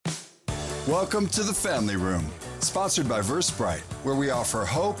Welcome to the Family Room, sponsored by VerseBrite, where we offer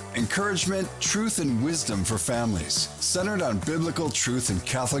hope, encouragement, truth, and wisdom for families, centered on biblical truth and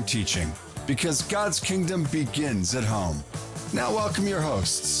Catholic teaching, because God's kingdom begins at home. Now welcome your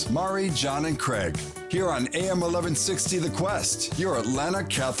hosts, Mari, John, and Craig, here on AM 1160 The Quest, your Atlanta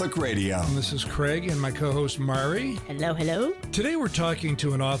Catholic radio. This is Craig and my co-host Mari. Hello, hello. Today we're talking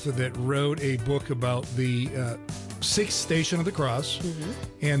to an author that wrote a book about the Sixth Station of the Cross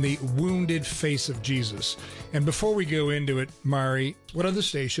and the wounded face of Jesus. And before we go into it, Mari, what are the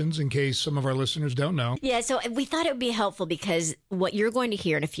stations, in case some of our listeners don't know? Yeah, so we thought it would be helpful because what you're going to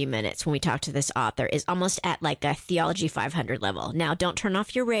hear in a few minutes when we talk to this author is almost at like a Theology 500 level. Now, don't turn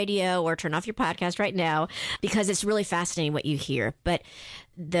off your radio or turn off your podcast right now because it's really fascinating what you hear. But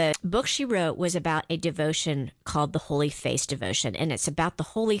the book she wrote was about a devotion called the Holy Face Devotion, and it's about the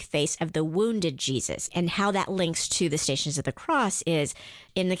holy face of the wounded Jesus. And how that links to the Stations of the Cross is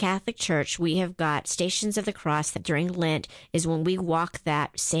in the Catholic Church, we have got Stations of the Cross that during Lent is when we walk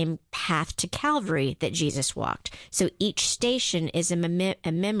that same path to Calvary that Jesus walked. So each station is a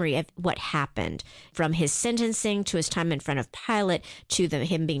memory of what happened, from his sentencing to his time in front of Pilate, to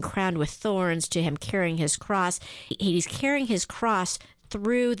him being crowned with thorns, to him carrying his cross. He's carrying his cross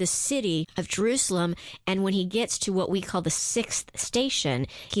through the city of Jerusalem, and when he gets to what we call the sixth station,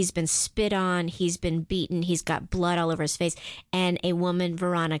 he's been spit on, he's been beaten, he's got blood all over his face, and a woman,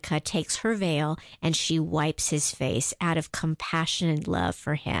 Veronica, takes her veil and she wipes his face out of compassion and love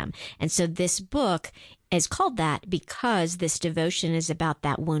for him. And so this book is called that because this devotion is about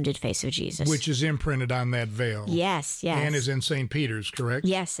that wounded face of Jesus. Which is imprinted on that veil. Yes, yes. And is in St. Peter's, correct?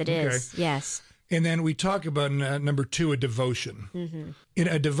 Yes, it is. Yes. And then we talk about number 2, a devotion. In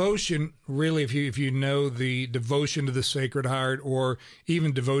a devotion, really, if you know the devotion to the Sacred Heart or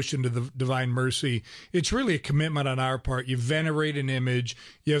even devotion to the Divine Mercy, it's really a commitment on our part. You venerate an image,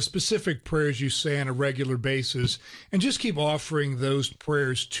 you have specific prayers you say on a regular basis, and just keep offering those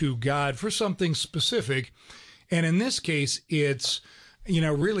prayers to God for something specific. And in this case, it's,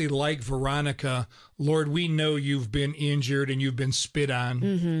 really like Veronica, Lord, we know you've been injured and you've been spit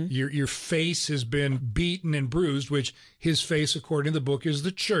on. Your face has been beaten and bruised, which his face, according to the book, is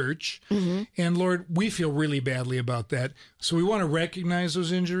the church. And Lord, we feel really badly about that. So we want to recognize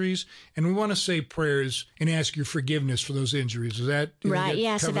those injuries and we want to say prayers and ask your forgiveness for those injuries. Is that right?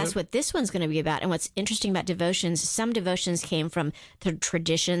 Yeah. So that's what this one's going to be about. And what's interesting about devotions, some devotions came from the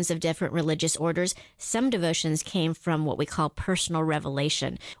traditions of different religious orders. Some devotions came from what we call personal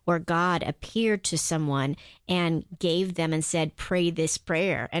revelation, where God appeared to someone and gave them and said, pray this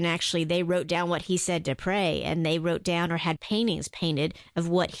prayer. And actually they wrote down what he said to pray, and they wrote down or had paintings painted of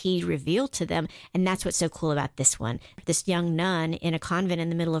what he revealed to them. And that's what's so cool about this one. This young nun in a convent in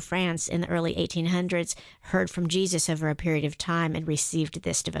the middle of France in the early 1800s heard from Jesus over a period of time and received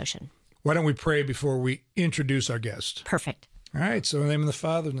this devotion. Why don't we pray before we introduce our guest? Perfect. All right. So in the name of the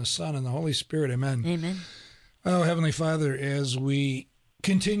Father and the Son and the Holy Spirit. Amen. Amen. Oh, Heavenly Father, as we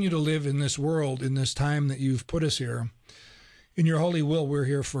continue to live in this world, in this time that you've put us here, in your holy will, we're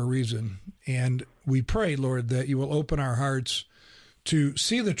here for a reason. And we pray, Lord, that you will open our hearts to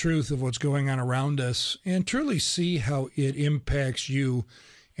see the truth of what's going on around us and truly see how it impacts you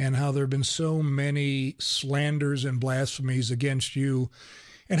and how there have been so many slanders and blasphemies against you,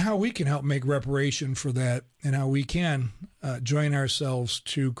 and how we can help make reparation for that, and how we can join ourselves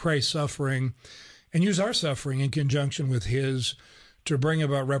to Christ's suffering and use our suffering in conjunction with his to bring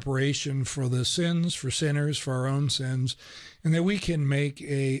about reparation for the sins, for sinners, for our own sins, and that we can make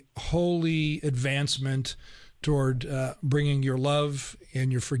a holy advancement toward bringing your love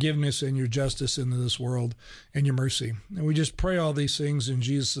and your forgiveness and your justice into this world and your mercy. And we just pray all these things in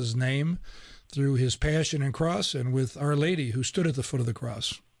Jesus' name through his passion and cross and with Our Lady who stood at the foot of the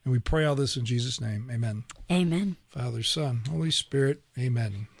cross. And we pray all this in Jesus' name. Amen. Amen. Father, Son, Holy Spirit.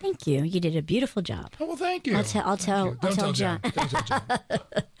 Amen. Thank you. You did a beautiful job. Oh, well, thank you. I'll tell John. Don't tell John.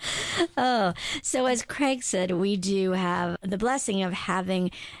 Oh, so as Craig said, we do have the blessing of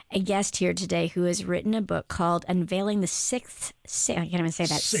having a guest here today who has written a book called Unveiling the Sixth Station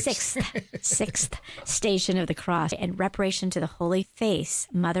of the Cross and Reparation to the Holy Face,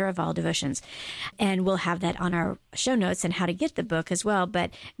 Mother of All Devotions. And we'll have that on our show notes and how to get the book as well.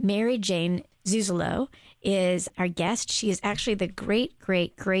 But Mary Jane Zuzolo is our guest. She is actually the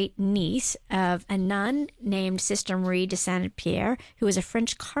great niece of a nun named Sister Marie de Saint-Pierre, who was a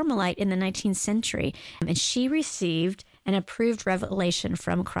French Carmelite in the 19th century. And she received an approved revelation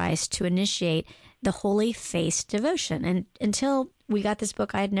from Christ to initiate the Holy Face devotion. And until we got this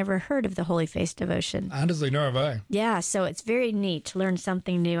book, I had never heard of the Holy Face devotion. Honestly, nor have I. Yeah, so it's very neat to learn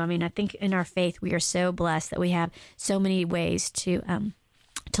something new. I mean, I think in our faith, we are so blessed that we have so many ways to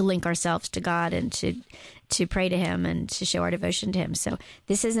to link ourselves to God and to pray to Him and to show our devotion to Him. So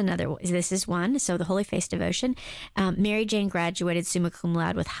this is one. So the Holy Face devotion. Mary Jane graduated summa cum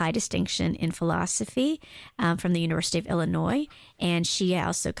laude with high distinction in philosophy from the University of Illinois, and she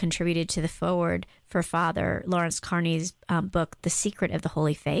also contributed to the foreword for Father Lawrence Carney's book, The Secret of the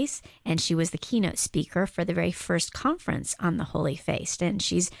Holy Face, and she was the keynote speaker for the very first conference on the Holy Face. And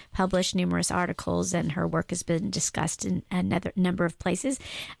she's published numerous articles, and her work has been discussed in another number of places.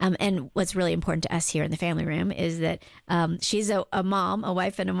 And what's really important to us here in the family room is that she's a mom, a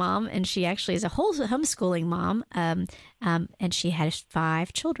wife and a mom, and she actually is a whole homeschooling mom, and she has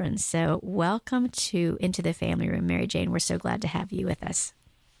 5 children. So welcome into the family room, Mary Jane. We're so glad to have you with us.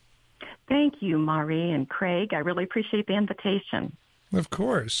 Thank you, Marie and Craig. I really appreciate the invitation. Of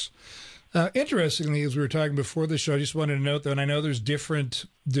course. Interestingly, as we were talking before the show, I just wanted to note, though, and I know there's different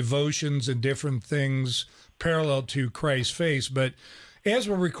devotions and different things parallel to Christ's face, but as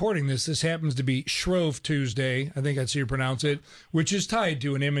we're recording this happens to be Shrove Tuesday, I think that's how you pronounce it, which is tied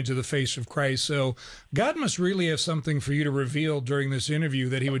to an image of the face of Christ. So God must really have something for you to reveal during this interview,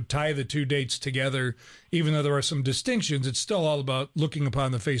 that He would tie the 2 dates together. Even though there are some distinctions, it's still all about looking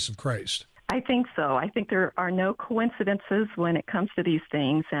upon the face of Christ. I think so. I think there are no coincidences when it comes to these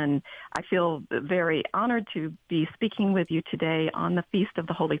things, and I feel very honored to be speaking with you today on the Feast of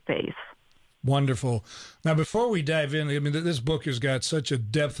the Holy Face. Wonderful. Now, before we dive in, I mean, this book has got such a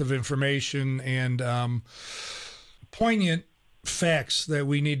depth of information and poignant facts that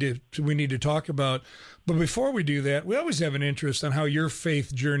we need to talk about. But before we do that, we always have an interest on how your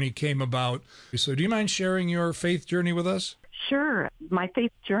faith journey came about. So do you mind sharing your faith journey with us? Sure. My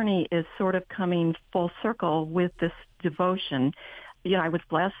faith journey is sort of coming full circle with this devotion. You know, I was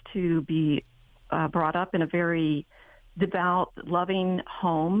blessed to be brought up in a very devout, loving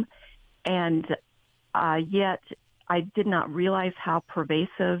home, and yet I did not realize how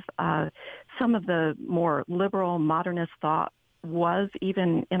pervasive some of the more liberal modernist thought was,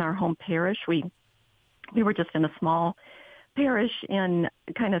 even in our home parish. We were just in a small parish in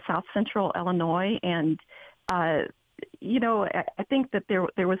kind of south central Illinois, and you know, I think that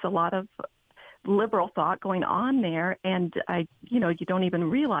there was a lot of liberal thought going on there, and you don't even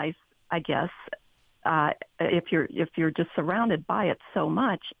realize, I guess, if you're just surrounded by it so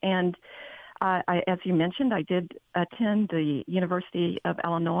much. And as you mentioned, I did attend the University of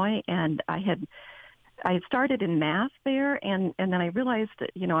Illinois, and I had started in math there, and then I realized that,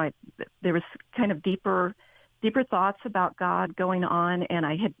 you know, there was kind of deeper thoughts about God going on, and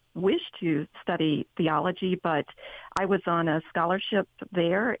I had wished to study theology, but I was on a scholarship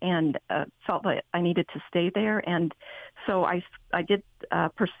there and felt that I needed to stay there, and so I did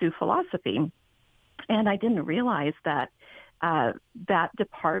pursue philosophy, and I didn't realize that that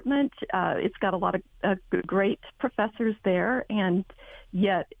department, it's got a lot of great professors there, and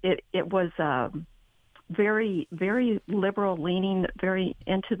yet it was very, very liberal leaning, very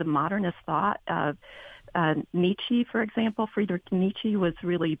into the modernist thought of Nietzsche, for example. Friedrich Nietzsche was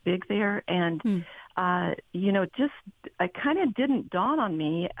really big there. And, just it kind of didn't dawn on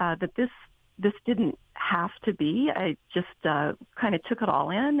me that this didn't have to be. I just kind of took it all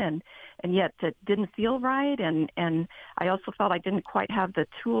in, and yet it didn't feel right. And I also felt I didn't quite have the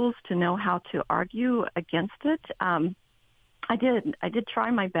tools to know how to argue against it. I did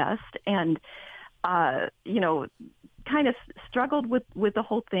try my best, and kind of struggled with the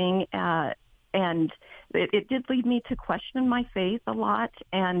whole thing, and it did lead me to question my faith a lot.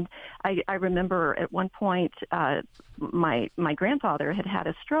 And I remember at one point my grandfather had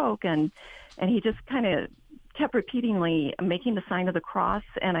a stroke, and he just kind of kept repeatedly making the sign of the cross.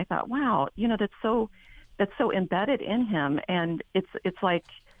 And I thought, wow, that's so embedded in him, and it's like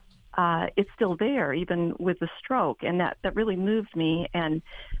it's still there even with the stroke, and that really moved me and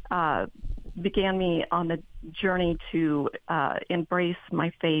began me on the journey to embrace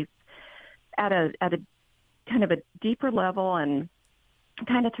my faith at a kind of a deeper level, and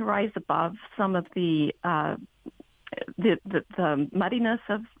kind of to rise above some of the muddiness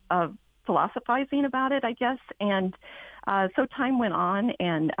of philosophizing about it, I guess. And so time went on,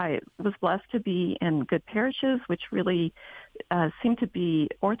 and I was blessed to be in good parishes, which really seemed to be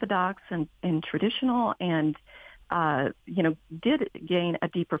orthodox and traditional, and did gain a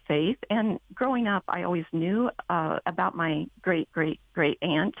deeper faith. And growing up, I always knew about my great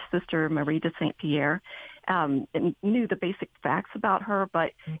aunt, Sister Marie de Saint Pierre, and knew the basic facts about her.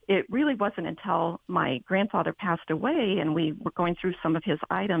 But it really wasn't until my grandfather passed away and we were going through some of his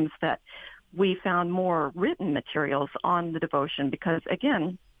items that we found more written materials on the devotion, because,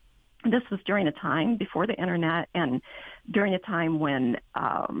 again, this was during a time before the internet, and during a time when,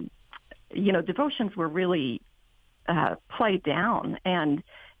 devotions were really played down, and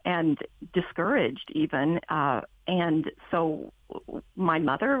and discouraged even. And so my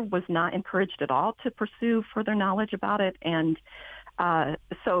mother was not encouraged at all to pursue further knowledge about it. And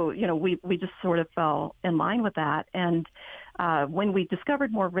so, we just sort of fell in line with that. And when we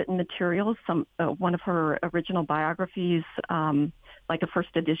discovered more written materials, one of her original biographies, like a first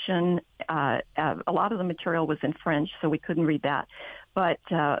edition, a lot of the material was in French, so we couldn't read that. But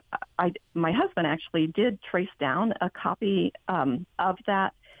my husband actually did trace down a copy of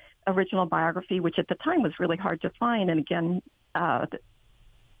that original biography, which at the time was really hard to find. And again,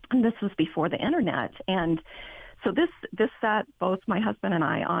 and this was before the internet. And so this set both my husband and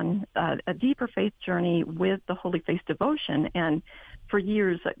I on a deeper faith journey with the Holy Face devotion. And for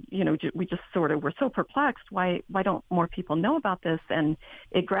years, we just sort of were so perplexed. Why don't more people know about this? And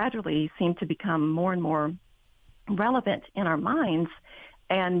it gradually seemed to become more and more relevant in our minds.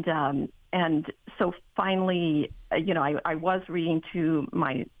 And so finally, I was reading to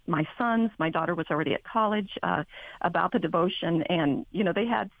my sons. My daughter was already at college about the devotion, and they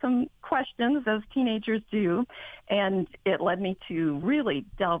had some questions, as teenagers do, and it led me to really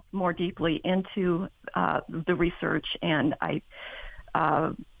delve more deeply into the research. And I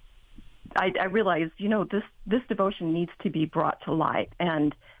realized, this devotion needs to be brought to light.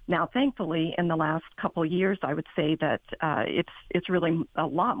 And now, thankfully, in the last couple of years, I would say that it's really a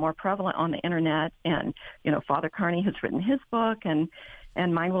lot more prevalent on the internet. And Father Carney has written his book, and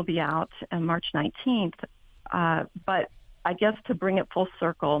mine will be out on March 19th. But I guess to bring it full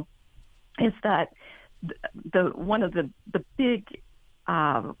circle is that one of the big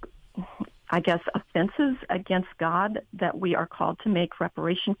offenses against God that we are called to make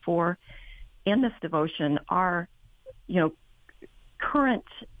reparation for in this devotion are, current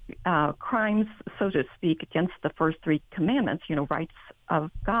crimes, so to speak, against the first three commandments, rights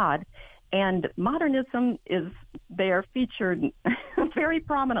of God. And modernism they are featured very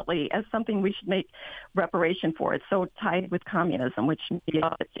prominently as something we should make reparation for. It's so tied with communism, which maybe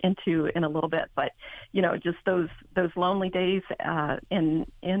I'll get into in a little bit. But, just those lonely days in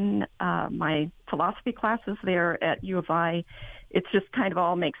my philosophy classes there at U of I, it's just kind of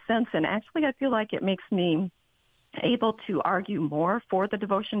all makes sense. And actually, I feel like it makes me able to argue more for the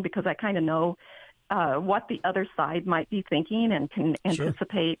devotion because I kind of know what the other side might be thinking and can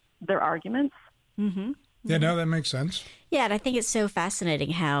anticipate their arguments. Mm-hmm. Yeah, no, that makes sense. Yeah, and I think it's so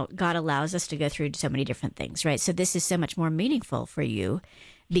fascinating how God allows us to go through so many different things, right? So this is so much more meaningful for you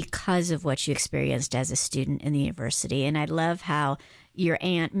because of what you experienced as a student in the university. And I love how your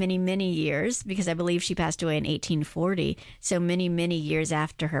aunt, many, many years, because I believe she passed away in 1840, so many, many years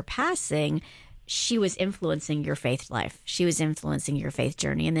after her passing, she was influencing your faith life. She was influencing your faith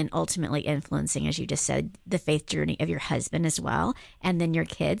journey, and then ultimately influencing, as you just said, the faith journey of your husband as well, and then your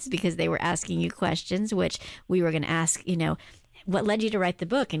kids, because they were asking you questions, which we were going to ask, what led you to write the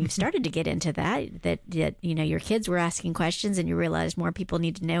book? And you started to get into that your kids were asking questions and you realized more people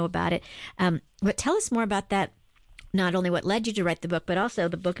need to know about it. But tell us more about that. Not only what led you to write the book, but also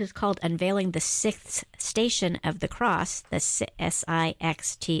the book is called Unveiling the Sixth Station of the Cross, the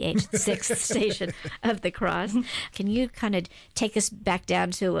SIXTH, Sixth Station of the Cross. Can you kind of take us back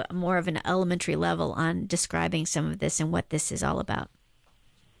down to more of an elementary level on describing some of this and what this is all about?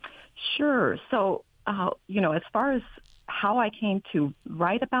 Sure. So, as far as how I came to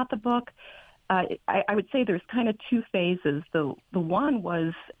write about the book, I would say there's kind of two phases. The one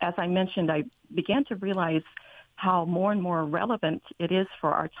was, as I mentioned, I began to realize how more and more relevant it is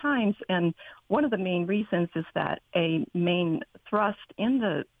for our times. And one of the main reasons is that a main thrust in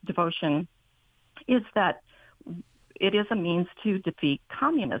the devotion is that it is a means to defeat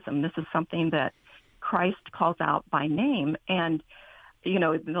communism. This is something that Christ calls out by name. And, in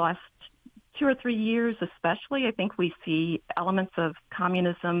the last 2 or 3 years especially, I think we see elements of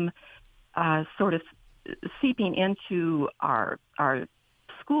communism sort of seeping into our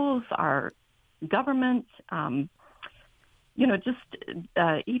schools, our government,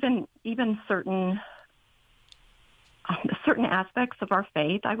 even certain aspects of our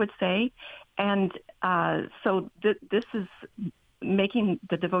faith, I would say. And so this is making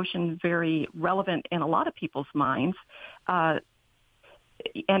the devotion very relevant in a lot of people's minds. And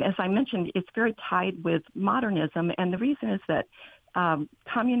as I mentioned, it's very tied with modernism. And the reason is that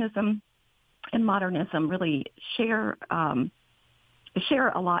communism and modernism really share a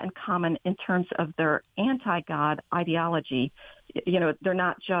lot in common in terms of their anti-God ideology. They're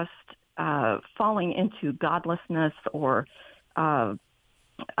not just falling into godlessness or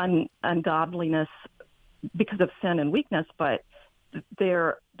ungodliness because of sin and weakness, but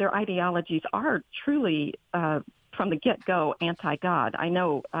their ideologies are truly, from the get-go, anti-God. I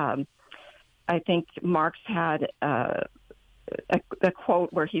know, I think Marx had a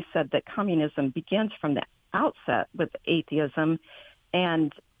quote where he said that communism begins from the outset with atheism,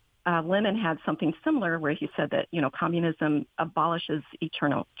 and Lenin had something similar where he said that, communism abolishes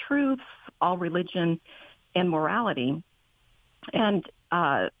eternal truths, all religion, and morality. And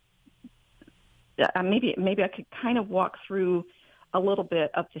maybe I could kind of walk through a little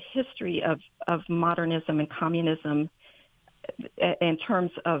bit of the history of modernism and communism in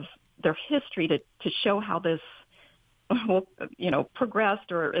terms of their history to show how this,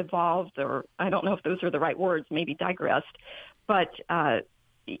 progressed or evolved, or I don't know if those are the right words, maybe digressed. But,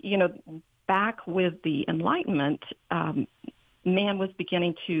 back with the Enlightenment, man was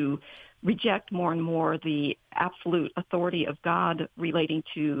beginning to reject more and more the absolute authority of God relating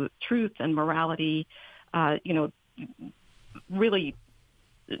to truth and morality, really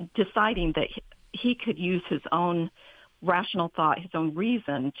deciding that he could use his own rational thought, his own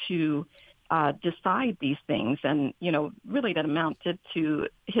reason to decide these things, and, really that amounted to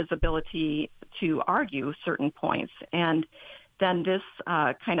his ability to argue certain points. And then this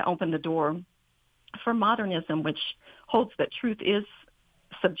kind of opened the door for modernism, which holds that truth is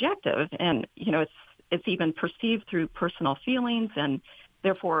subjective, and, it's even perceived through personal feelings, and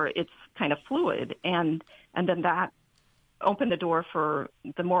therefore it's kind of fluid. And then that opened the door for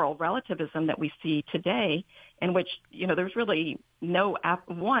the moral relativism that we see today, in which, there's really no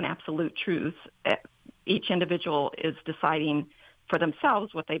one absolute truth. Each individual is deciding for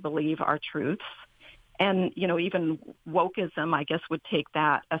themselves what they believe are truths. And, even wokeism, I guess, would take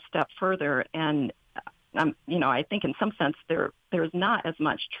that a step further. And, I think in some sense there's not as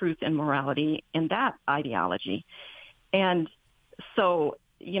much truth and morality in that ideology. And so,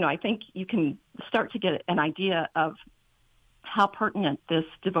 I think you can start to get an idea of how pertinent this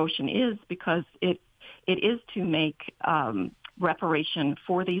devotion is, because it is to make reparation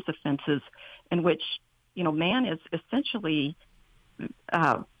for these offenses in which, man is essentially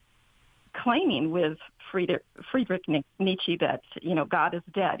claiming with Friedrich Nietzsche that, God is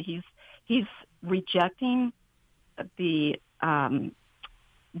dead. He's rejecting the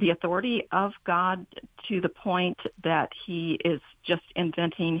authority of God to the point that he is just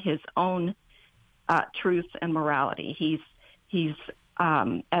inventing his own truth and morality. He's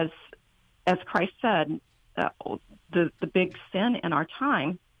as Christ said, the big sin in our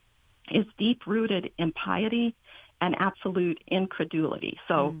time is deep-rooted impiety and absolute incredulity.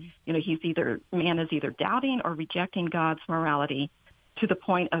 So, man is either doubting or rejecting God's morality to the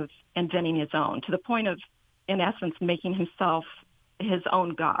point of inventing his own, to the point of, in essence, making himself his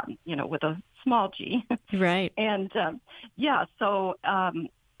own God, with a small g. Right. And, so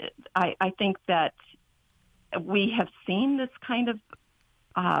I think that we have seen this kind of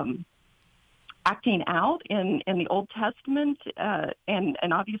acting out in the Old Testament, and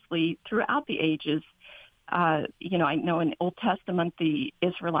obviously throughout the ages. I know in Old Testament the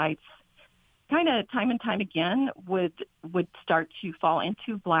Israelites kind of time and time again would start to fall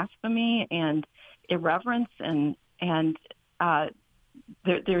into blasphemy and irreverence, and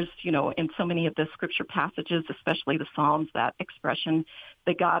there's in so many of the scripture passages, especially the Psalms, that expression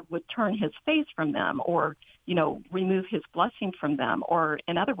that God would turn his face from them, or remove his blessing from them, or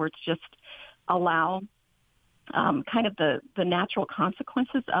in other words, just allow kind of the natural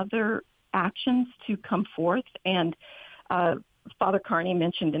consequences of their actions to come forth. And Father Carney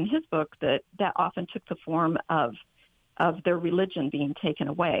mentioned in his book that often took the form of their religion being taken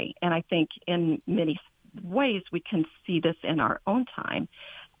away. And I think in many ways we can see this in our own time.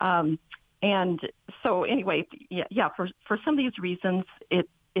 And so anyway, for some of these reasons, it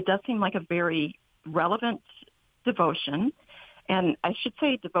does seem like a very relevant devotion. And I should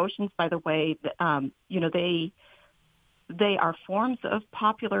say devotions, by the way, they are forms of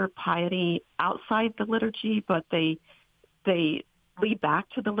popular piety outside the liturgy, but they lead back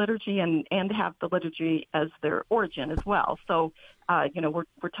to the liturgy and have the liturgy as their origin as well. So,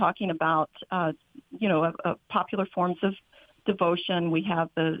 we're talking about, popular forms of devotion. We have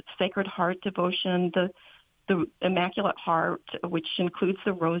the Sacred Heart devotion, the Immaculate Heart, which includes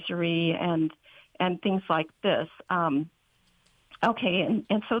the Rosary and things like this. Okay,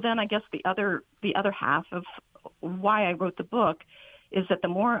 and so then I guess the other half of why I wrote the book is that the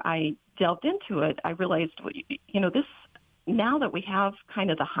more I delved into it, I realized, this, now that we have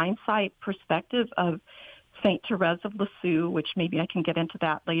kind of the hindsight perspective of Saint Therese of Lisieux, which maybe I can get into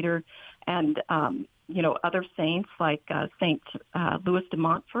that later, and other saints like Saint Louis de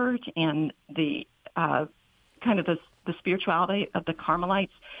Montfort, and the kind of the spirituality of the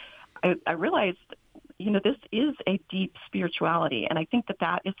Carmelites, I realized, this is a deep spirituality, and I think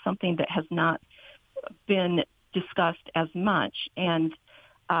that is something that has not been discussed as much. And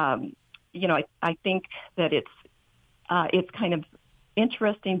I think that it's it's kind of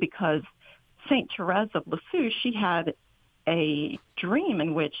interesting because St. Therese of Lisieux, she had a dream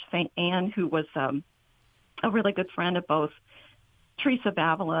in which St. Anne, who was a really good friend of both Teresa of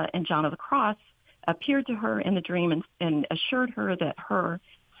Avila and John of the Cross, appeared to her in the dream and assured her that her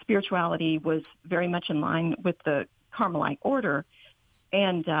spirituality was very much in line with the Carmelite order.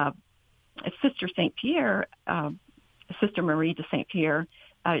 And Sister St. Pierre, Sister Marie de St. Pierre,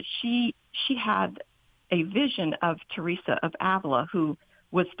 she had a vision of Teresa of Avila, who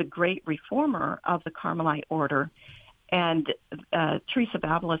was the great reformer of the Carmelite order. And Teresa of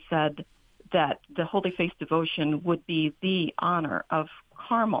Avila said that the Holy Face devotion would be the honor of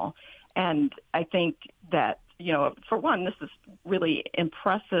Carmel. And I think that, for one, this is really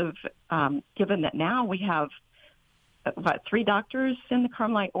impressive, given that now we have, 3 doctors in the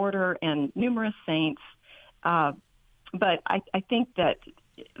Carmelite order and numerous saints. But I think that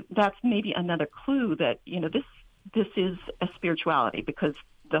that's maybe another clue that, this is a spirituality, because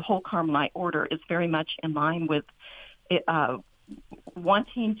the whole Carmelite order is very much in line with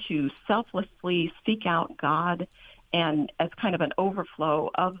wanting to selflessly seek out God, and as kind of an overflow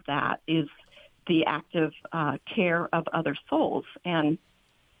of that is the active care of other souls. And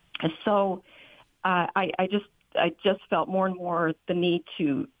so I just felt more and more the need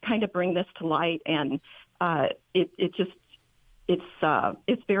to kind of bring this to light, and it's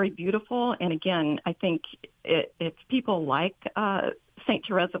very beautiful. And again, I think if people like St.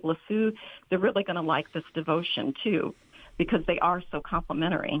 Therese of Lisieux, they're really going to like this devotion too, because they are so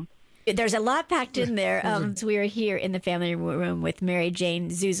complementary. There's a lot packed in there. So we are here in the family room with Mary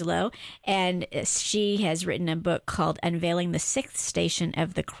Jane Zuzolo, and she has written a book called Unveiling the Sixth Station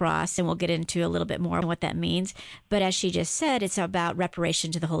of the Cross, and we'll get into a little bit more on what that means. But as she just said, it's about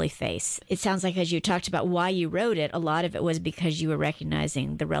reparation to the Holy Face. It sounds like, as you talked about why you wrote it, a lot of it was because you were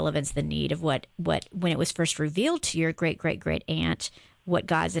recognizing the relevance, the need of what when it was first revealed to your great-great-great-aunt, what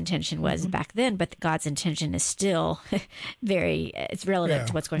God's intention was back then, but God's intention is still it's relevant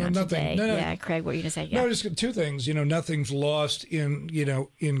to what's going on today. Yeah, Craig, what were you going to say? Yeah. No, just 2 things. Nothing's lost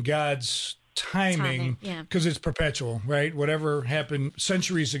in God's timing, because it's perpetual, right? Whatever happened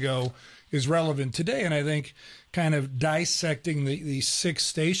centuries ago is relevant today. And I think kind of dissecting the sixth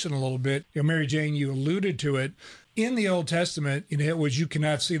station a little bit, Mary Jane, you alluded to it. In the Old Testament, it was you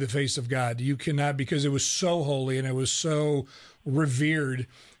cannot see the face of God. You cannot, because it was so holy and it was so revered.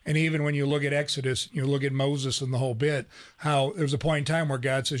 And even when you look at Exodus, you look at Moses and the whole bit, how there was a point in time where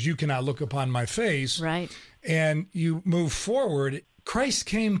God says, you cannot look upon my face. Right. And you move forward. Christ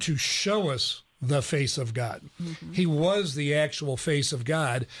came to show us the face of God. Mm-hmm. He was the actual face of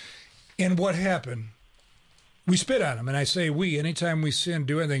God. And what happened? We spit on him. And I say we, anytime we sin,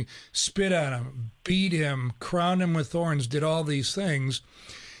 do anything, spit on him, beat him, crowned him with thorns, did all these things.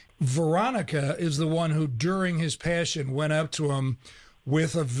 Veronica is the one who, during his passion, went up to him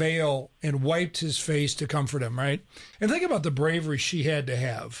with a veil and wiped his face to comfort him, right? And think about the bravery she had to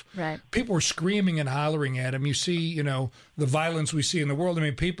have. Right. People were screaming and hollering at him. You see, the violence we see in the world. I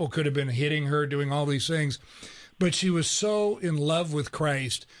mean, people could have been hitting her, doing all these things. But she was so in love with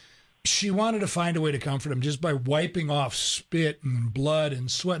Christ, she wanted to find a way to comfort him just by wiping off spit and blood and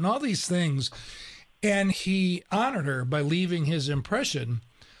sweat and all these things. And he honored her by leaving his impression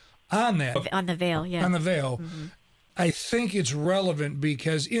on that. On the veil, yeah. On the veil. Mm-hmm. I think it's relevant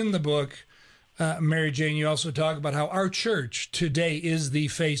because in the book, Mary Jane, you also talk about how our church today is the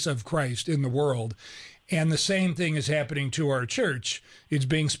face of Christ in the world. And the same thing is happening to our church. It's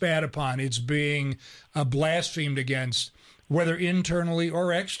being spat upon. It's being blasphemed against, whether internally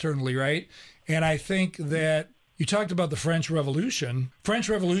or externally, right? And I think that you talked about the French Revolution. French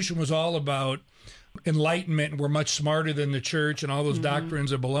Revolution was all about enlightenment, and we're much smarter than the church and all those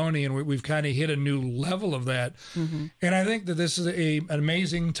doctrines of baloney, and we've kind of hit a new level of that. Mm-hmm. And I think that this is an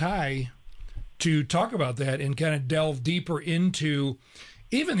amazing tie to talk about that and kind of delve deeper into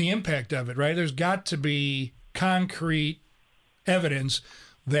even the impact of it, right? There's got to be concrete evidence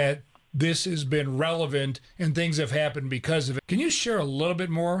that this has been relevant and things have happened because of it. Can you share a little bit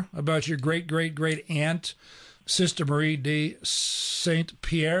more about your great-great-great-aunt, Sister Marie de St.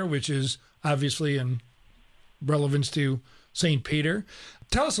 Pierre, which is obviously in relevance to St. Peter?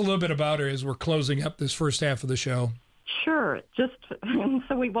 Tell us a little bit about her as we're closing up this first half of the show. Sure. Just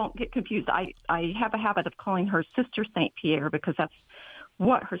so we won't get confused, I have a habit of calling her Sister St. Pierre because that's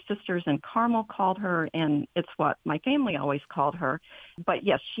what her sisters in Carmel called her, and it's what my family always called her. But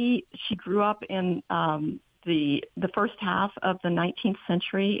yes, she grew up in the first half of the 19th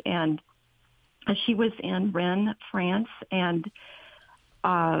century, and she was in Rennes, France, and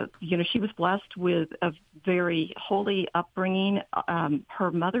she was blessed with a very holy upbringing.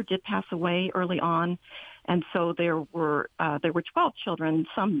 Her mother did pass away early on, and so there were 12 children.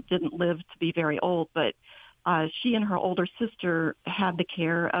 Some didn't live to be very old, but she and her older sister had the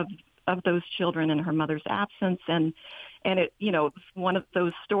care of those children in her mother's absence, and it, one of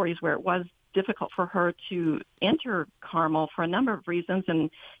those stories where it was difficult for her to enter Carmel for a number of reasons. And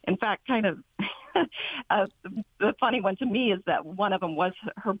in fact, kind of the funny one to me is that one of them was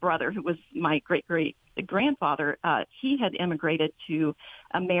her brother, who was my great-great-grandfather. He had immigrated to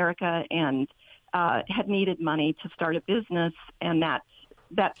America and had needed money to start a business, and that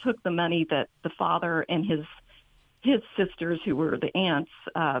took the money that the father and his sisters, who were the aunts,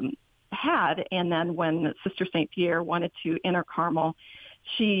 had. And then when Sister St. Pierre wanted to enter Carmel,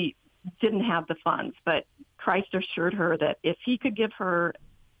 she didn't have the funds, but Christ assured her that if he could give her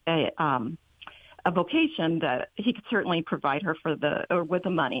a vocation, that he could certainly provide her with the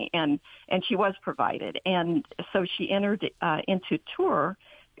money, and she was provided. And so she entered into Tours,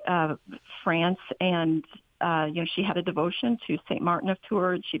 France, and she had a devotion to Saint Martin of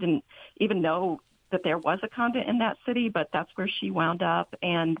Tours. She didn't even know that there was a convent in that city, but that's where she wound up,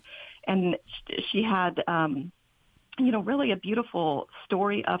 and she had really a beautiful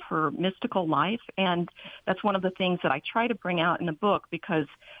story of her mystical life. And that's one of the things that I try to bring out in the book, because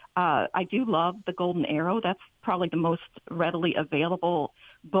I do love The Golden Arrow. That's probably the most readily available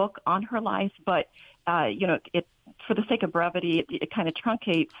book on her life. But, it, for the sake of brevity, it kind of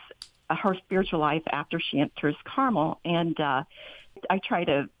truncates her spiritual life after she enters Carmel. And I try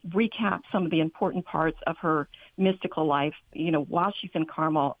to recap some of the important parts of her mystical life, while she's in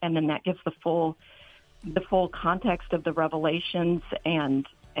Carmel. And then that gives the full context of the revelations, and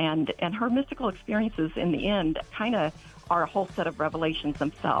her mystical experiences in the end kind of are a whole set of revelations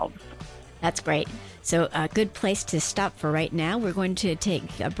themselves. That's great. So a good place to stop for right now. We're going to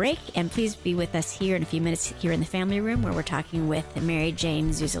take a break, and please be with us here in a few minutes here in the Family Room, where we're talking with Mary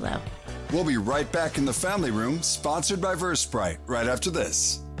Jane Zuzolo. We'll be right back in the Family Room, sponsored by VerseBrite, right after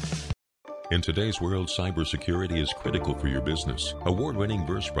this. In today's world, cybersecurity is critical for your business. Award-winning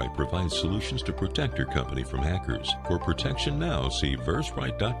VerseBrite provides solutions to protect your company from hackers. For protection now, see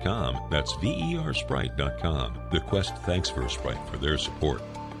VerseBrite.com. That's VerSprite.com. The Quest thanks VerseBrite for their support.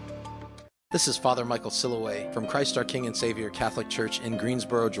 This is Father Michael Silloway from Christ our King and Savior Catholic Church in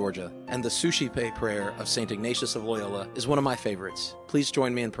Greensboro, Georgia. And the Sushi Pay prayer of St. Ignatius of Loyola is one of my favorites. Please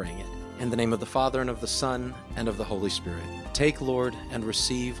join me in praying it. In the name of the Father, and of the Son, and of the Holy Spirit. Take, Lord, and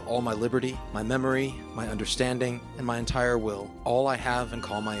receive all my liberty, my memory, my understanding, and my entire will, all I have and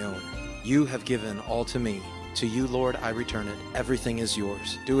call my own. You have given all to me. To you, Lord, I return it. Everything is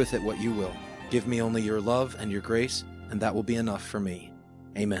yours. Do with it what you will. Give me only your love and your grace, and that will be enough for me.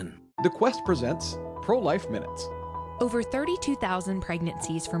 Amen. The Quest presents Pro-Life Minutes. Over 32,000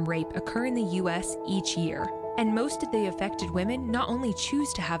 pregnancies from rape occur in the U.S. each year, and most of the affected women not only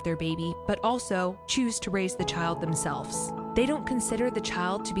choose to have their baby, but also choose to raise the child themselves. They don't consider the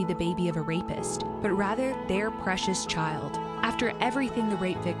child to be the baby of a rapist, but rather their precious child. After everything the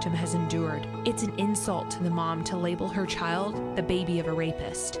rape victim has endured, it's an insult to the mom to label her child the baby of a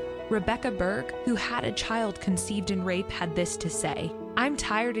rapist. Rebecca Berg, who had a child conceived in rape, had this to say: "I'm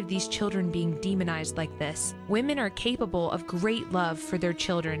tired of these children being demonized like this. Women are capable of great love for their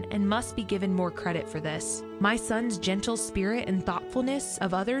children and must be given more credit for this. My son's gentle spirit and thoughtfulness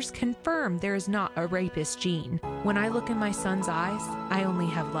of others confirm there is not a rapist gene. When I look in my son's eyes, I only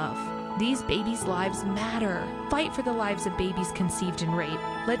have love. These babies' lives matter. Fight for the lives of babies conceived in rape.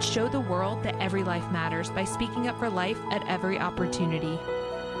 Let's show the world that every life matters by speaking up for life at every opportunity."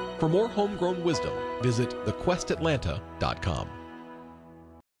 For more homegrown wisdom, visit thequestatlanta.com.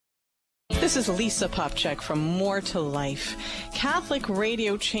 This is Lisa Popchak from More to Life. Catholic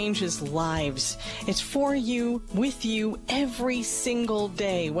radio changes lives. It's for you, with you, every single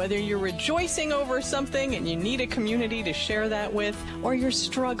day. Whether you're rejoicing over something and you need a community to share that with, or you're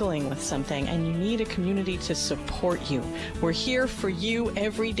struggling with something and you need a community to support you. We're here for you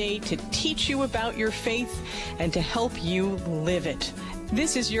every day to teach you about your faith and to help you live it.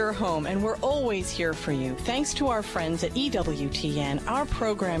 This is your home, and we're always here for you. Thanks to our friends at EWTN, our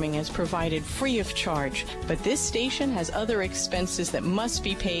programming is provided free of charge, but this station has other expenses that must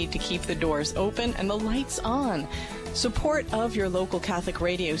be paid to keep the doors open and the lights on. Support of your local Catholic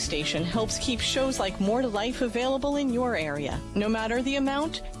radio station helps keep shows like More to Life available in your area. No matter the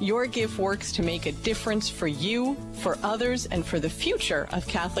amount, your gift works to make a difference for you, for others, and for the future of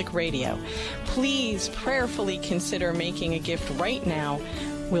Catholic radio. Please prayerfully consider making a gift right now.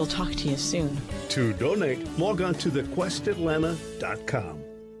 We'll talk to you soon. To donate, log on to thequestatlanta.com.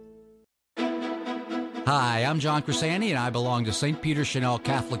 Hi, I'm John Cresani, and I belong to St. Peter Chanel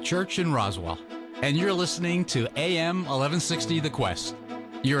Catholic Church in Roswell. And you're listening to AM 1160 The Quest,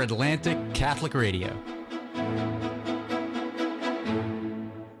 your Atlantic Catholic radio.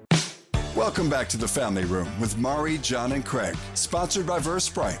 Welcome back to the Family Room with Mari, John, and Craig, sponsored by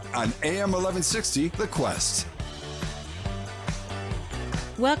Versprite on AM 1160 The Quest.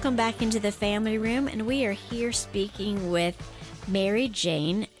 Welcome back into the Family Room, and we are here speaking with Mary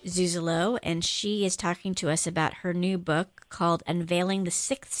Jane Zuzolo, and she is talking to us about her new book called Unveiling the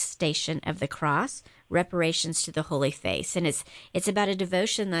Sixth Station of the Cross, Reparations to the Holy Face. And it's about a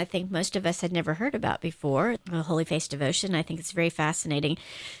devotion that I think most of us had never heard about before, a Holy Face devotion. I think it's very fascinating.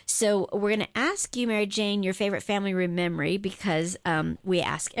 So we're going to ask you, Mary Jane, your favorite Family Room memory, because we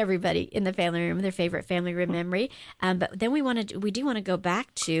ask everybody in the Family Room their favorite Family Room memory. But then we do want to go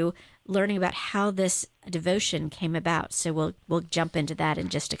back to learning about how this devotion came about. So we'll jump into that in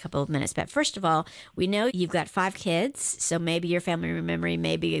just a couple of minutes. But first of all, we know you've got 5 kids, so maybe your family room memory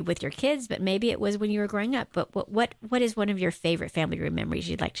may be with your kids, but maybe it was when you were growing up. But what is one of your favorite family room memories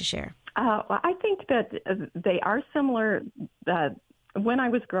you'd like to share? Well, I think that they are similar. When I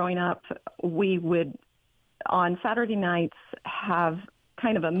was growing up, we would, on Saturday nights, have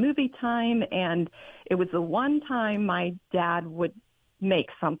kind of a movie time, and it was the one time my dad would make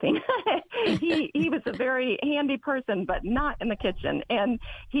something. He was a very handy person, but not in the kitchen. And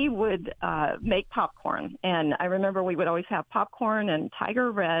he would make popcorn. And I remember we would always have popcorn and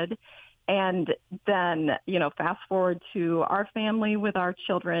Tiger Red. And then, fast forward to our family with our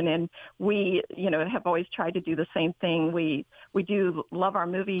children, and we, have always tried to do the same thing. We do love our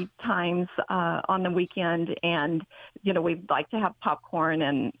movie times on the weekend, and, we'd like to have popcorn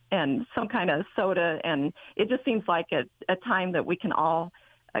and some kind of soda, and it just seems like a time that we can all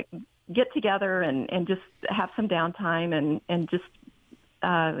get together and just have some downtime and just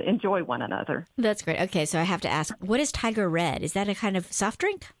enjoy one another. That's great. Okay, so I have to ask, what is Tiger Red? Is that a kind of soft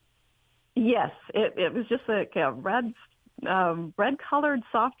drink? Yes, it was just like a red-colored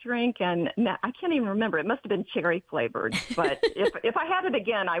soft drink, and I can't even remember. It must have been cherry flavored, but if I had it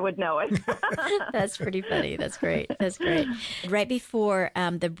again, I would know it. That's pretty funny. That's great. That's great. Right before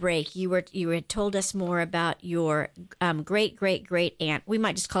the break, you had told us more about your great aunt. We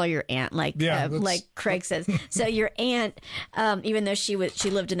might just call her your aunt, like Craig says. So your aunt, even though she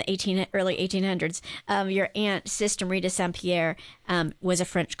lived in the early 1800s, your aunt Sister Rita Saint Pierre was a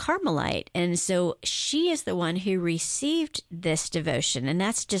French Carmelite, and so she is the one who received this devotion, and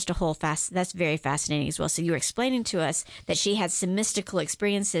that's just that's very fascinating as well. So you were explaining to us that she had some mystical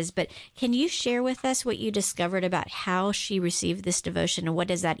experiences, but can you share with us what you discovered about how she received this devotion, and what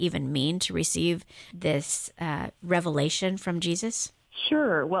does that even mean to receive this revelation from Jesus?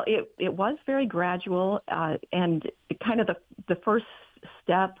 Sure. Well, it was very gradual, and kind of the first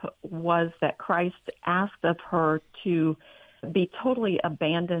step was that Christ asked of her to be totally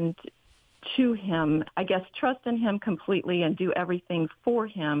abandoned to him, I guess, trust in him completely and do everything for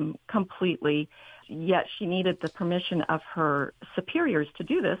him completely. Yet she needed the permission of her superiors to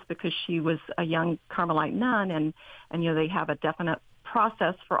do this because she was a young Carmelite nun, and they have a definite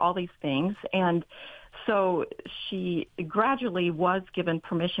process for all these things. And so she gradually was given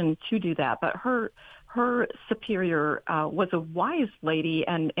permission to do that. But her superior was a wise lady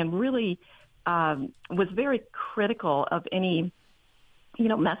and really was very critical of any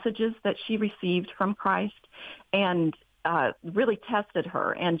messages that she received from Christ, and really tested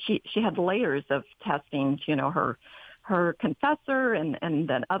her. And she had layers of testing, her confessor and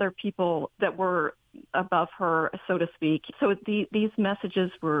then other people that were above her, so to speak. So these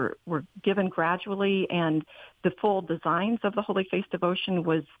messages were given gradually, and the full designs of the Holy Face devotion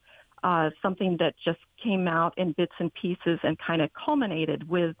was something that just came out in bits and pieces and kind of culminated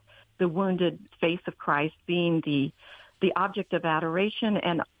with the wounded face of Christ being the object of adoration,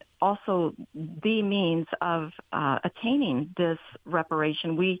 and also the means of attaining this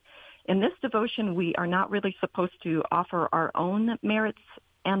reparation. In this devotion, we are not really supposed to offer our own merits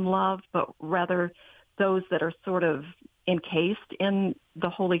and love, but rather those that are sort of encased in the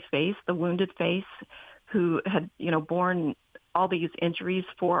Holy Face, the wounded face, who had, borne all these injuries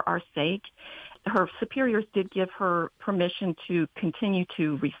for our sake. Her superiors did give her permission to continue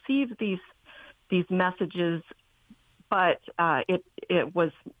to receive these messages, but it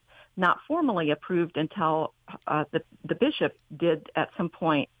was not formally approved until the bishop did at some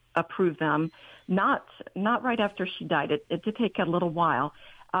point approve them. Not right after she died. It did take a little while,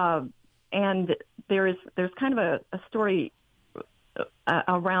 and there's kind of a story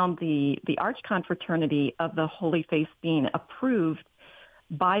around the Archconfraternity of the Holy Face being approved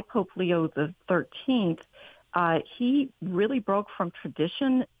by Pope Leo XIII. He really broke from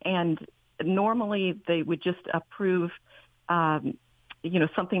tradition and normally they would just approve,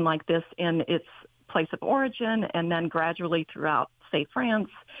 something like this in its place of origin, and then gradually throughout, say, France,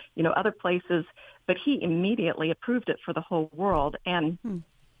 other places. But he immediately approved it for the whole world. And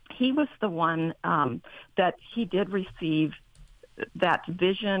he was the one that he did receive that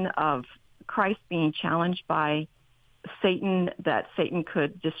vision of Christ being challenged by Satan, that Satan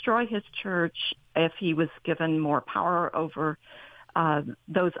could destroy his church if he was given more power over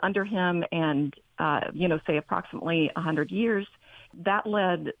those under him, and, say approximately 100 years. That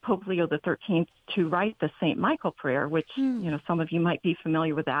led Pope Leo XIII to write the St. Michael prayer, which, some of you might be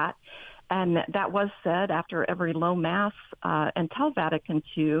familiar with that. And that was said after every low mass until Vatican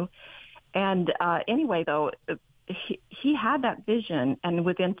II. And anyway, though, he had that vision, and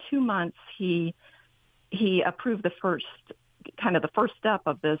within 2 months he approved the first step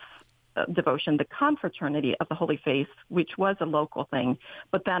of this devotion, the Confraternity of the Holy Face, which was a local thing.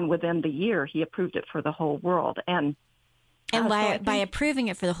 But then within the year, he approved it for the whole world. And by approving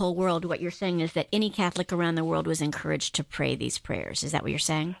it for the whole world, what you're saying is that any Catholic around the world was encouraged to pray these prayers. Is that what you're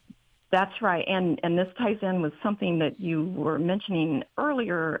saying? That's right. And this ties in with something that you were mentioning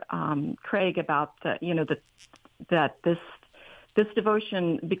earlier, Craig, about that this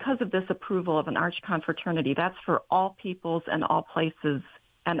devotion, because of this approval of an archconfraternity, that's for all peoples and all places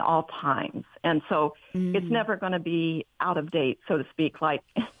and all times. And so it's never going to be out of date, so to speak. Like,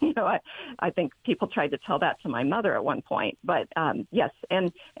 I think people tried to tell that to my mother at one point. But yes,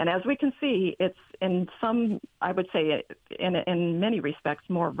 and as we can see, it's in some, I would say, in many respects,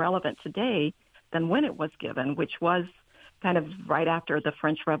 more relevant today than when it was given, which was kind of right after the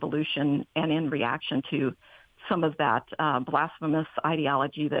French Revolution and in reaction to some of that blasphemous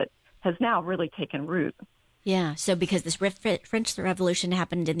ideology that has now really taken root. Yeah, so because this French Revolution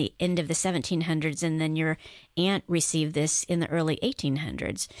happened in the end of the 1700s, and then your aunt received this in the early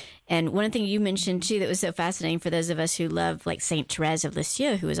 1800s. And one thing you mentioned, too, that was so fascinating for those of us who love, like St. Therese of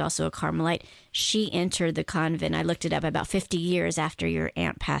Lisieux, who was also a Carmelite, she entered the convent. I looked it up about 50 years after your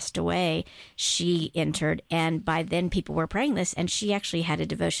aunt passed away. She entered, and by then people were praying this, and she actually had a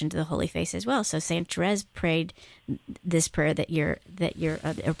devotion to the Holy Face as well. So St. Therese prayed this prayer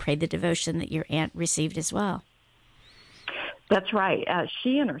or prayed the devotion that your aunt received as well. That's right.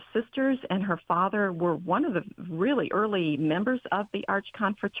 She and her sisters and her father were one of the really early members of the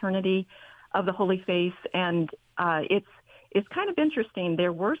Archconfraternity of the Holy Face, and it's kind of interesting.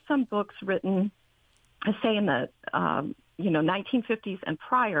 There were some books written, say in the 1950s and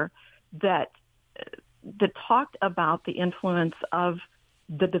prior, that talked about the influence of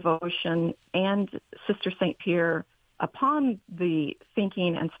the devotion and Sister St. Pierre upon the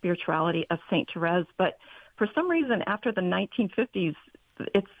thinking and spirituality of St. Therese, but for some reason, after the 1950s,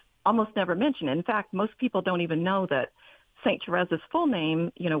 it's almost never mentioned. In fact, most people don't even know that St. Therese's full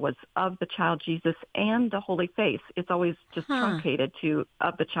name, was Of the Child Jesus and the Holy Face. It's always just truncated to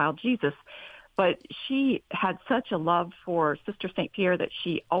Of the Child Jesus. But she had such a love for Sister St. Pierre that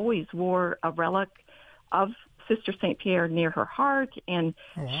she always wore a relic of Sister St. Pierre near her heart, and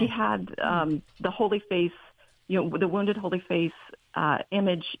she had the Holy Face, the wounded Holy Face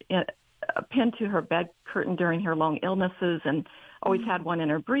image pinned to her bed curtain during her long illnesses, and always had one in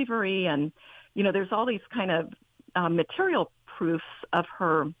her breviary. And, there's all these kind of material proofs of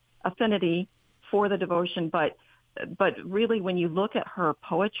her affinity for the devotion. But really, when you look at her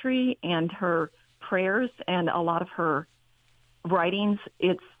poetry and her prayers and a lot of her writings,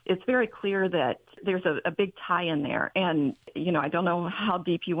 it's very clear that there's a big tie in there. And, I don't know how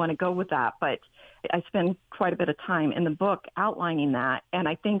deep you want to go with that, but I spend quite a bit of time in the book outlining that. And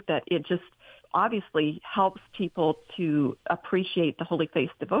I think that it just obviously helps people to appreciate the Holy Face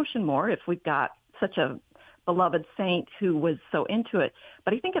devotion more if we've got such a beloved saint who was so into it.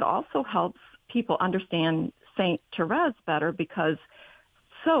 But I think it also helps people understand St. Therese better, because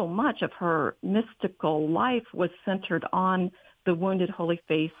so much of her mystical life was centered on the wounded Holy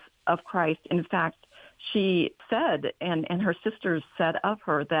Face of Christ. In fact, she said, and her sisters said of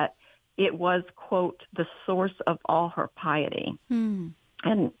her, that it was, quote, the source of all her piety.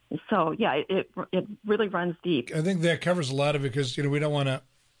 And so, yeah, it really runs deep. I think that covers a lot of it, because, we don't want to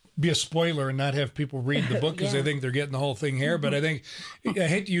be a spoiler and not have people read the book because they think they're getting the whole thing here. But I think, I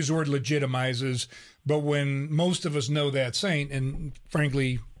hate to use the word legitimizes, but when most of us know that saint, and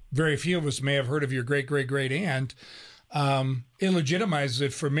frankly, very few of us may have heard of your great-great-great aunt, it legitimizes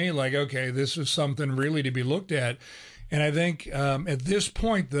it for me, like, okay, this is something really to be looked at. And I think at this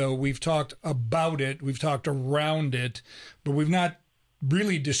point, though, we've talked about it, we've talked around it, but we've not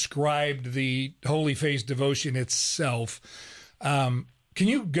really described the Holy Face devotion itself. Can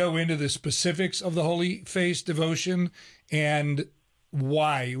you go into the specifics of the Holy Face devotion and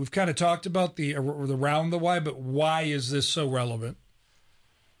why. We've kind of talked about the around the why, but why is this so relevant?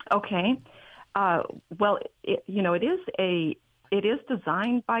 Okay. Well, it is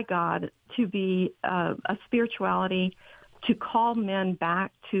designed by God to be a spirituality to call men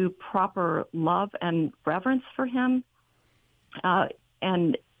back to proper love and reverence for Him.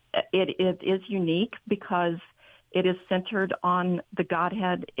 And it is unique because it is centered on the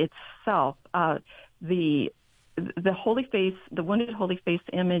Godhead itself. The Holy Face, the wounded Holy Face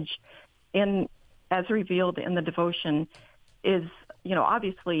image, as revealed in the devotion, is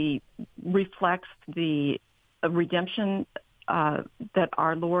obviously reflects the redemption that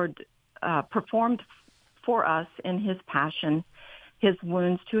our Lord performed for us in His passion, His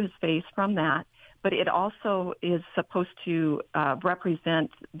wounds to His face from that. But it also is supposed to represent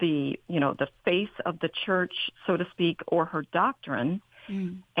the face of the church, so to speak, or her doctrine.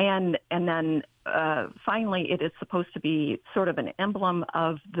 And then finally, it is supposed to be sort of an emblem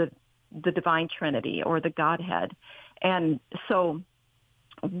of the divine Trinity or the Godhead. And so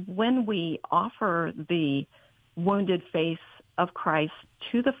when we offer the wounded face of Christ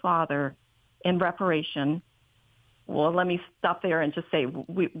to the Father in reparation, well, let me stop there and just say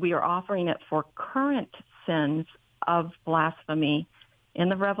we are offering it for current sins of blasphemy in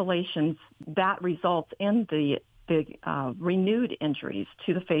the Revelations that results in the renewed injuries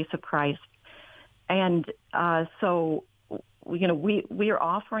to the face of Christ. And so, we are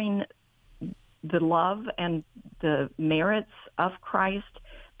offering the love and the merits of Christ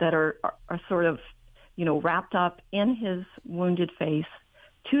that are sort of, wrapped up in His wounded face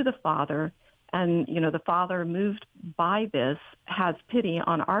to the Father. And, the Father, moved by this, has pity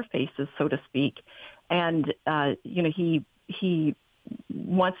on our faces, so to speak. And, He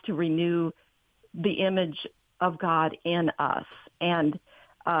wants to renew the image of God in us. And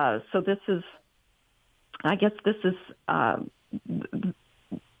so this is, I guess this is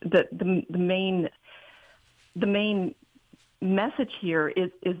the main message here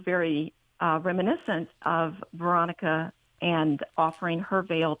is very reminiscent of Veronica and offering her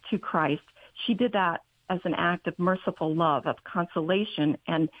veil to Christ. She did that as an act of merciful love, of consolation,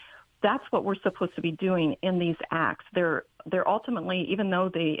 and that's what we're supposed to be doing in these acts. They're ultimately, even though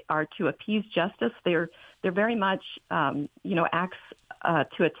they are to appease justice, they're very much acts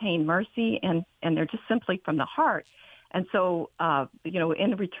to attain mercy, and they're just simply from the heart. And so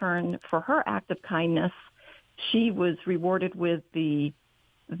in return for her act of kindness, she was rewarded with the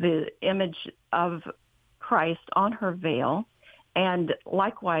image of Christ on her veil. And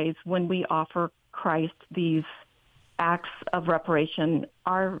likewise, when we offer Christ these acts of reparation,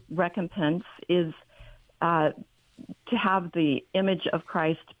 our recompense is to have the image of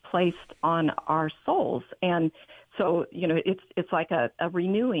Christ placed on our souls. And so, it's like a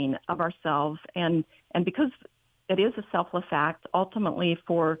renewing of ourselves. And because it is a selfless act, ultimately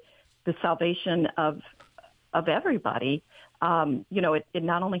for the salvation of everybody, it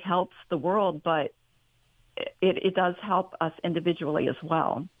not only helps the world, but it does help us individually as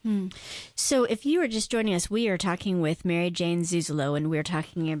well. So if you were just joining us, we are talking with Mary Jane Zuzolo, and we're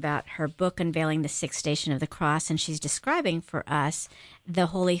talking about her book, Unveiling the Sixth Station of the Cross, and she's describing for us the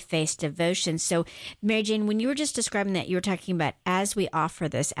Holy Face devotion. So, Mary Jane, when you were just describing that, you were talking about as we offer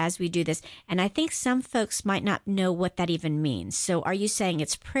this, as we do this, and I think some folks might not know what that even means. So are you saying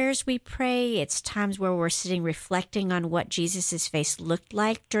it's prayers we pray, it's times where we're sitting reflecting on what Jesus's face looked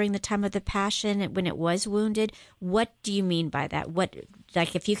like during the time of the Passion when it was wounded? What do you mean by that?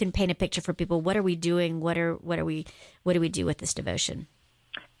 Like, if you can paint a picture for people, what are we doing? What do we do with this devotion?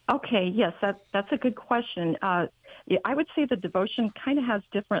 Okay, yes, that's a good question. I would say the devotion kind of has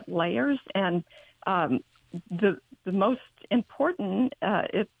different layers, and the most important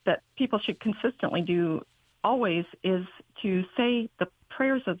that people should consistently do always is to say the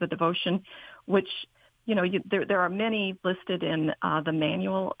prayers of the devotion, which there are many listed in the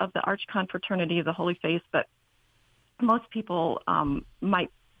manual of the Archconfraternity of the Holy Face, but most people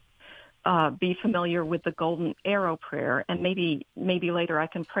might be familiar with the Golden Arrow prayer, and maybe later I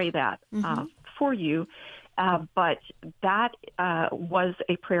can pray that for you. But that was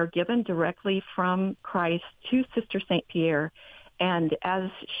a prayer given directly from Christ to Sister St. Pierre, and as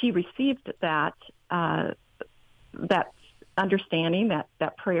she received that understanding,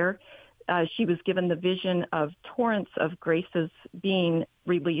 that prayer, she was given the vision of torrents of graces being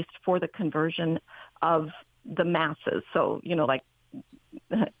released for the conversion of the masses. So, like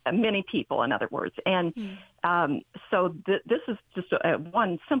many people, in other words. And so this is just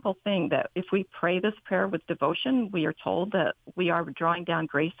one simple thing, that if we pray this prayer with devotion, we are told that we are drawing down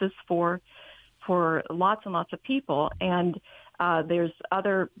graces for lots and lots of people. And There's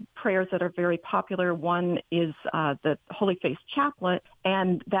other prayers that are very popular. One is the Holy Face Chaplet,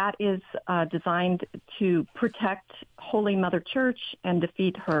 and that is designed to protect Holy Mother Church and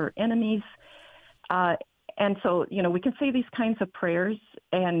defeat her enemies. And so, we can say these kinds of prayers,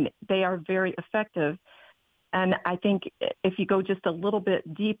 and they are very effective. And I think if you go just a little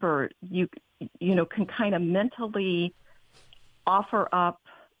bit deeper, you can kind of mentally offer up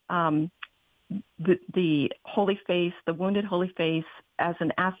the Holy Face, the wounded Holy Face, as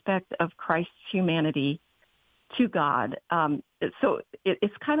an aspect of Christ's humanity to God. So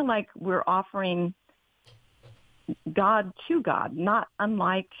it's kind of like we're offering God to God, not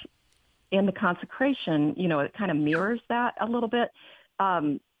unlike in the consecration. It kind of mirrors that a little bit.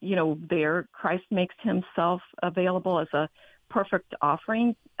 There Christ makes himself available as a perfect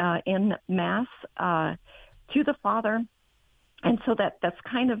offering in Mass to the Father. And so that's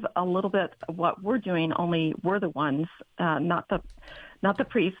kind of a little bit of what we're doing, only we're the ones, not the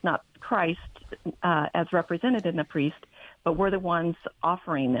priest, not Christ as represented in the priest, but we're the ones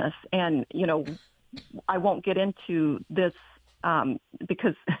offering this. And, I won't get into this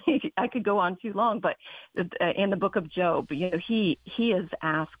because I could go on too long, but in the book of Job, he is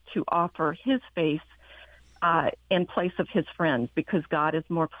asked to offer his face in place of his friends, because God is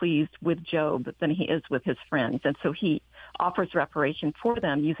more pleased with Job than he is with his friends. And so he offers reparation for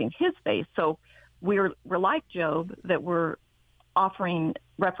them using his face. So we're like Job, that we're offering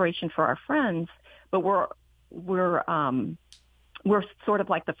reparation for our friends, but we're sort of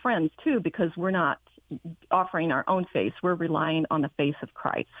like the friends too, because we're not offering our own face. We're relying on the face of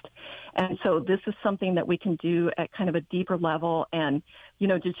Christ. And so this is something that we can do at kind of a deeper level, and,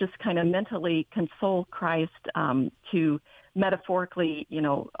 to just kind of mentally console Christ, to metaphorically,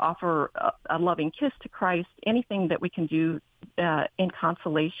 offer a loving kiss to Christ, anything that we can do in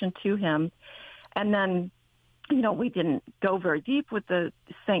consolation to him. And then, we didn't go very deep with the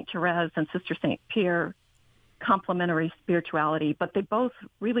St. Therese and Sister St. Pierre complementary spirituality, but they both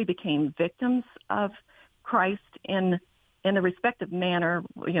really became victims of Christ in the respective manner.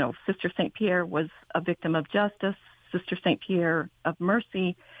 Sister St. Pierre was a victim of justice, Sister St. Pierre of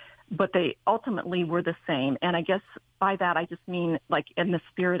mercy, but they ultimately were the same. And I guess by that I just mean, like, in the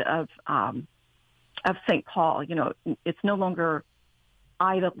spirit of St. Paul, it's no longer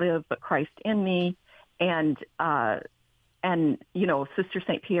I that live, but Christ in me. And Sister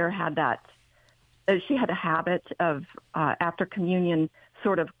St. Pierre had that. She had a habit of, after communion,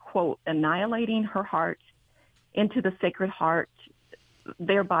 sort of, quote, annihilating her heart into the Sacred Heart,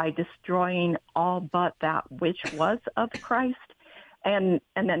 thereby destroying all but that which was of Christ. And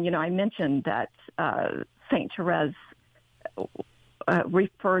then, I mentioned that St. Therese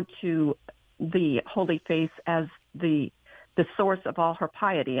referred to the Holy Face as the source of all her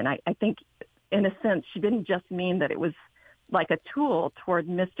piety. And I think, in a sense, she didn't just mean that it was like a tool toward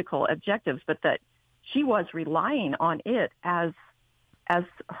mystical objectives, but that she was relying on it as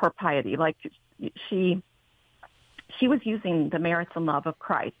her piety. Like, she was using the merits and love of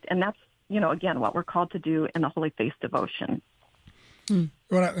Christ. And that's, again, what we're called to do in the Holy Face devotion. And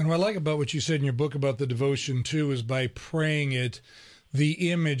what I like about what you said in your book about the devotion, too, is by praying it,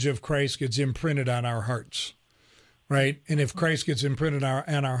 the image of Christ gets imprinted on our hearts, right? And if Christ gets imprinted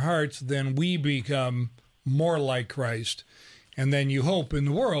on our hearts, then we become more like Christ. And then you hope in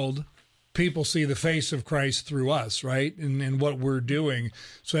the world people see the face of Christ through us, right? And what we're doing.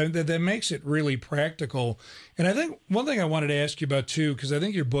 So that makes it really practical. And I think one thing I wanted to ask you about too, because I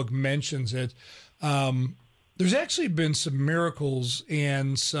think your book mentions it, there's actually been some miracles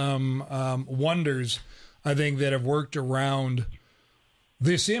and some wonders, I think, that have worked around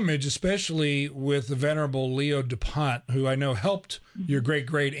this image, especially with the Venerable Leo Dupont, who I know helped your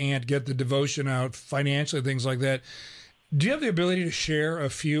great-great-aunt get the devotion out financially, things like that. Do you have the ability to share a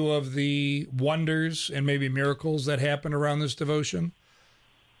few of the wonders and maybe miracles that happened around this devotion?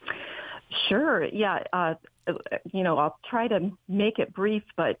 Sure. Yeah. I'll try to make it brief,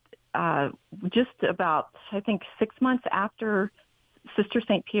 but just about, I think, 6 months after Sister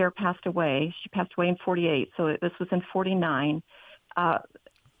St. Pierre passed away, she passed away in 1948, so this was in 1949,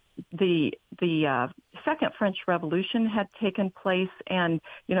 the Second French Revolution had taken place, and,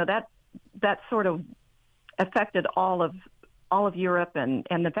 that sort of affected all of Europe and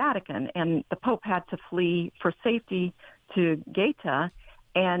the Vatican, and the Pope had to flee for safety to Gaeta,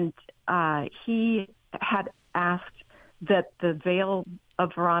 and he had asked that the veil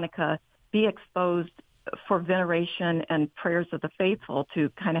of Veronica be exposed for veneration and prayers of the faithful to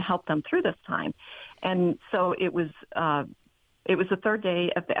kind of help them through this time. And so it was the third day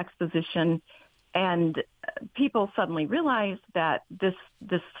of the exposition, and people suddenly realized that this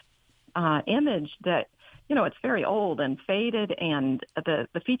image that it's very old and faded, and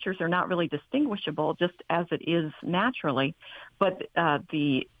the features are not really distinguishable just as it is naturally. But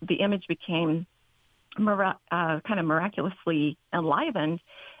the image became kind of miraculously enlivened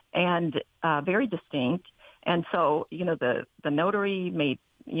and very distinct. And so, the notary made,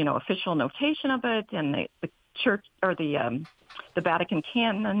 official notation of it, and the church or the Vatican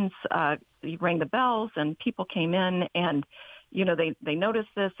canons rang the bells, and people came in, and they noticed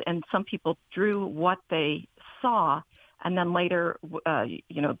this, and some people drew what they saw, and then later,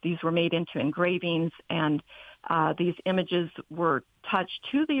 these were made into engravings, and these images were touched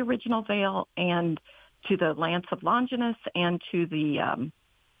to the original veil and to the lance of Longinus and to the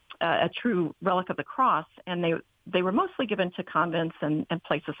a true relic of the cross, and they were mostly given to convents and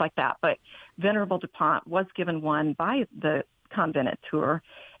places like that. But Venerable DuPont was given one by the convent at Tours,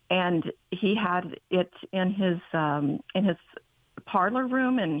 and he had it in his parlor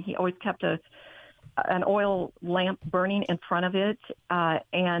room, and he always kept an oil lamp burning in front of it.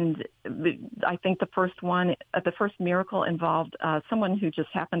 And I think the first miracle involved someone who just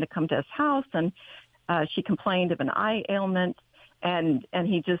happened to come to his house, and she complained of an eye ailment, and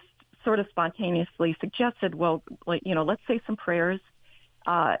he just sort of spontaneously suggested, well, let's say some prayers,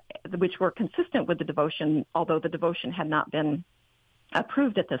 which were consistent with the devotion, although the devotion had not been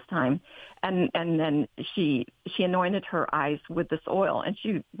approved at this time. And then she anointed her eyes with this oil, and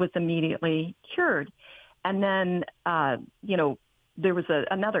she was immediately cured. And then, there was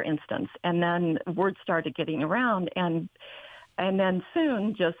another instance, and then word started getting around, and then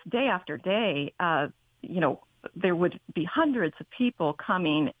soon, just day after day, there would be hundreds of people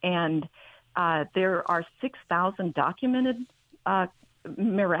coming, and there are 6,000 documented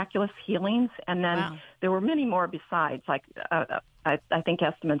miraculous healings, and then there were many more besides, like I think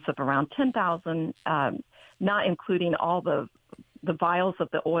estimates of around 10,000, not including all the vials of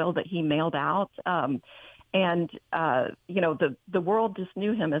the oil that he mailed out. The world just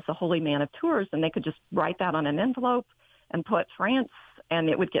knew him as the holy man of Tours, and they could just write that on an envelope and put France, and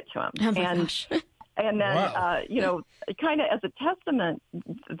it would get to him. Oh my gosh. And then, kind of as a testament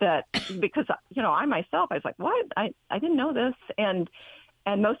that, because, I myself, I was like, what? I didn't know this. And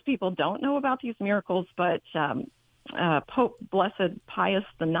most people don't know about these miracles, but Pope Blessed Pius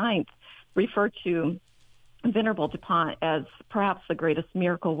IX referred to Venerable DuPont as perhaps the greatest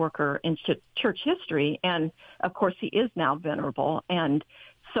miracle worker in church history. And, of course, he is now venerable. And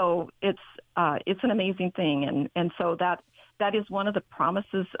so it's an amazing thing. And so that is one of the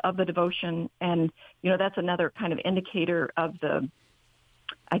promises of the devotion. And, that's another kind of indicator of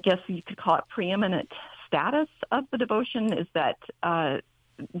I guess you could call it preeminent status of the devotion, is that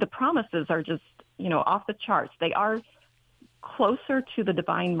the promises are just, off the charts. They are closer to the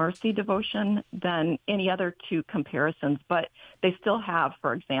Divine Mercy devotion than any other two comparisons, but they still have,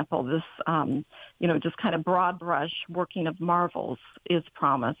 for example, this, just kind of broad brush working of marvels is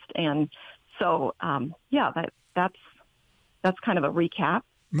promised. And so, that's kind of a recap.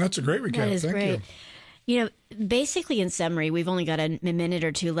 That's a great recap. That is Thank great. you. Basically, in summary, we've only got a minute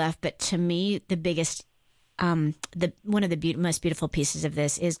or two left, but to me, the biggest, one of the most beautiful pieces of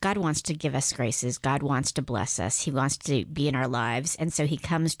this is God wants to give us graces. God wants to bless us. He wants to be in our lives. And so he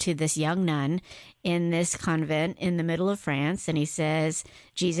comes to this young nun in this convent in the middle of France, and he says,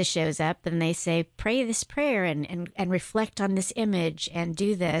 Jesus shows up, and they say, pray this prayer and reflect on this image and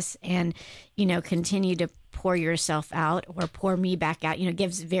do this, and, continue to pour yourself out or pour me back out,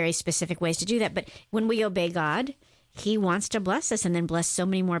 gives very specific ways to do that. But when we obey God, he wants to bless us and then bless so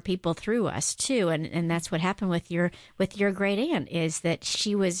many more people through us too. And that's what happened with your great aunt, is that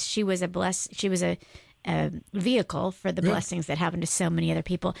she was a vehicle for the blessings that happened to so many other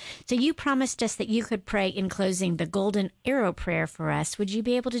people. So you promised us that you could pray in closing the Golden Arrow prayer for us. Would you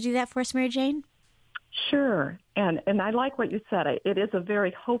be able to do that for us, Mary Jane? Sure. And I like what you said. It is a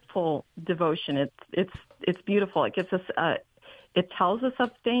very hopeful devotion. It's beautiful. It gives us it tells us of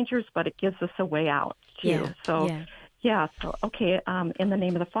dangers, but it gives us a way out too. Okay. In the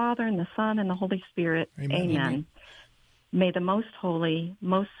name of the Father and the Son and the Holy Spirit. Amen. May the most holy,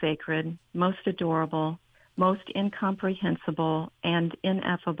 most sacred, most adorable, most incomprehensible and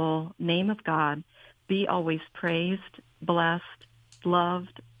ineffable name of God be always praised, blessed,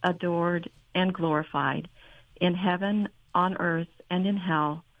 loved, adored, and glorified in heaven, on earth, and in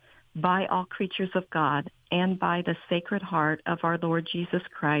hell, by all creatures of God, and by the Sacred Heart of our Lord Jesus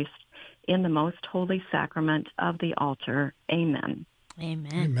Christ, in the most holy sacrament of the altar. Amen.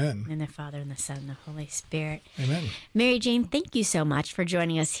 Amen. Amen. In the Father, and the Son, and the Holy Spirit. Amen. Mary Jane, thank you so much for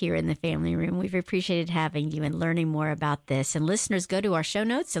joining us here in the Family Room. We've appreciated having you and learning more about this. And listeners, go to our show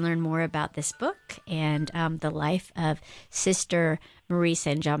notes and learn more about this book and the life of Sister Marie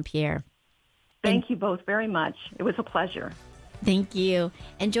Saint Jean Pierre. Thank you both very much. It was a pleasure. Thank you.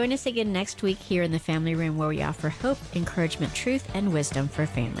 And join us again next week here in the Family Room, where we offer hope, encouragement, truth, and wisdom for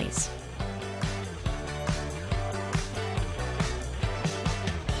families.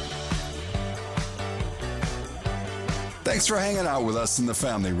 Thanks for hanging out with us in the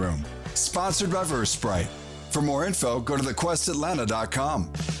Family Room. Sponsored by VerseBrite. For more info, go to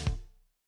thequestatlanta.com.